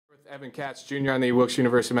Evan Katz, Jr. on the Wilkes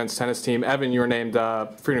University men's tennis team. Evan, you were named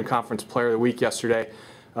Freedom Conference Player of the Week yesterday.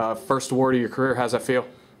 First award of your career. How's that feel?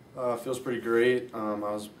 Feels pretty great. I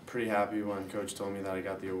was pretty happy when Coach told me that I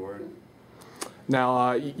got the award.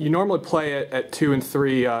 Now, you normally play at 2 and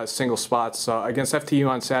 3 single spots. Against FTU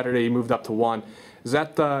on Saturday, you moved up to 1. Is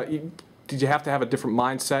that did you have to have a different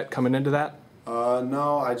mindset coming into that?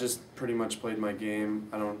 No, I just pretty much played my game.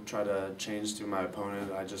 I don't try to change to my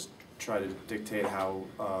opponent. I just try to dictate how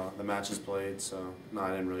the match is played. So, no, I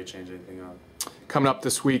didn't really change anything up. Coming up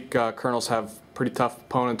this week, Colonels have pretty tough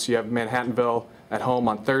opponents. You have Manhattanville at home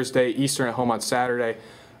on Thursday, Eastern at home on Saturday.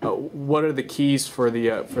 What are the keys for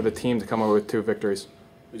the team to come over with 2 victories?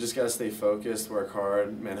 We just got to stay focused, work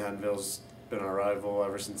hard. Manhattanville's been our rival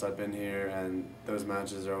ever since I've been here, and those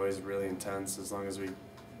matches are always really intense. As long as we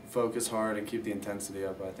focus hard and keep the intensity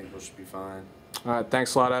up, I think we should be fine. All right,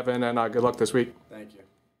 thanks a lot, Evan, and good luck this week. Thank you.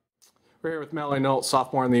 We're here with Melanie Nolt,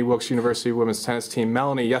 sophomore on the Wilkes University women's tennis team.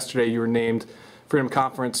 Melanie, yesterday you were named Freedom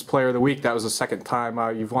Conference Player of the Week. That was the second time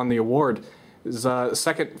you've won the award. Is the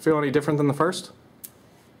second feel any different than the first?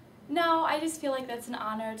 No, I just feel like that's an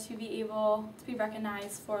honor to be able to be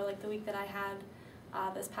recognized for the week that I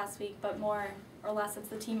had this past week, but more or less it's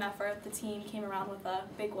the team effort. The team came around with a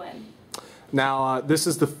big win. Now, this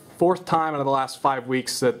is the 4th time out of the last 5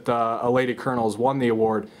 weeks that a Lady Colonel has won the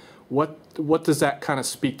award. What does that kind of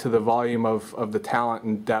speak to the volume of the talent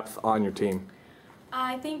and depth on your team?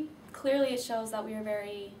 I think clearly it shows that we are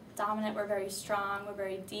very dominant, we're very strong, we're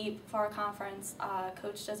very deep for our conference.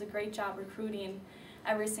 Coach does a great job recruiting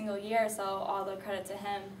every single year, so all the credit to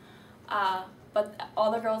him. But all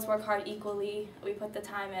the girls work hard equally. We put the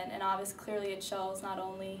time in, and obviously clearly it shows not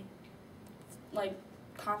only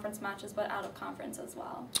conference matches, but out of conference as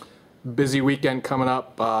well. Busy weekend coming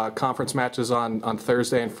up. Conference matches on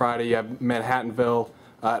Thursday and Friday. You have Manhattanville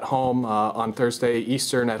at home on Thursday,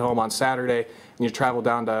 Eastern at home on Saturday, and you travel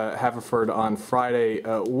down to Haverford on Friday.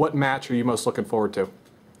 What match are you most looking forward to?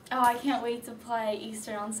 Oh, I can't wait to play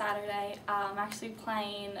Eastern on Saturday. I'm actually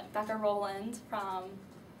playing Becca Rowland,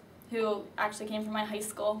 who actually came from my high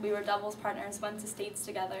school. We were doubles partners, went to states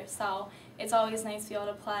together, so it's always nice to be able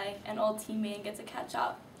to play an old teammate and get to catch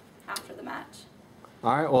up after the match.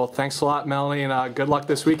 All right, well, thanks a lot, Melanie, and good luck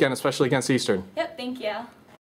this weekend, especially against Eastern. Yep, thank you.